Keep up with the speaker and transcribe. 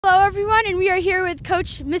and we are here with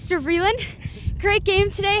Coach Mr. Vreeland. Great game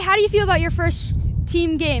today. How do you feel about your first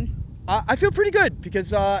team game? I feel pretty good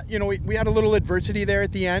because, we had a little adversity there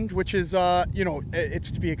at the end, which is,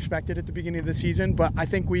 it's to be expected at the beginning of the season. But I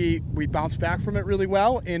think we bounced back from it really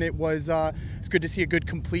well, and it's good to see a good,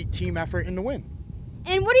 complete team effort in the win.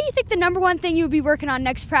 And what do you think the number one thing you would be working on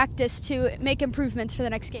next practice to make improvements for the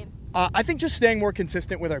next game? I think just staying more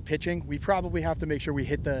consistent with our pitching. We probably have to make sure we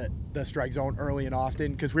hit the strike zone early and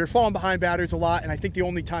often because we were falling behind batters a lot, and I think the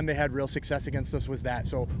only time they had real success against us was that.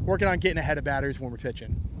 So working on getting ahead of batters when we're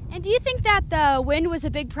pitching. And do you think that the wind was a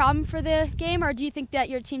big problem for the game, or do you think that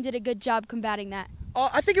your team did a good job combating that?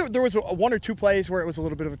 I think there was one or two plays where it was a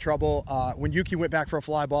little bit of a trouble. When Yuki went back for a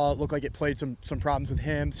fly ball, it looked like it played some problems with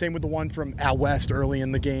him. Same with the one from Al West early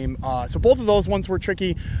in the game. So both of those ones were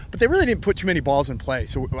tricky, but they really didn't put too many balls in play.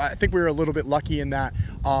 So I think we were a little bit lucky in that.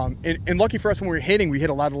 And lucky for us when we were hitting, we hit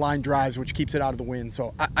a lot of line drives, which keeps it out of the wind.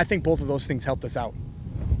 So I think both of those things helped us out.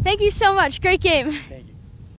 Thank you so much. Great game. Thank you.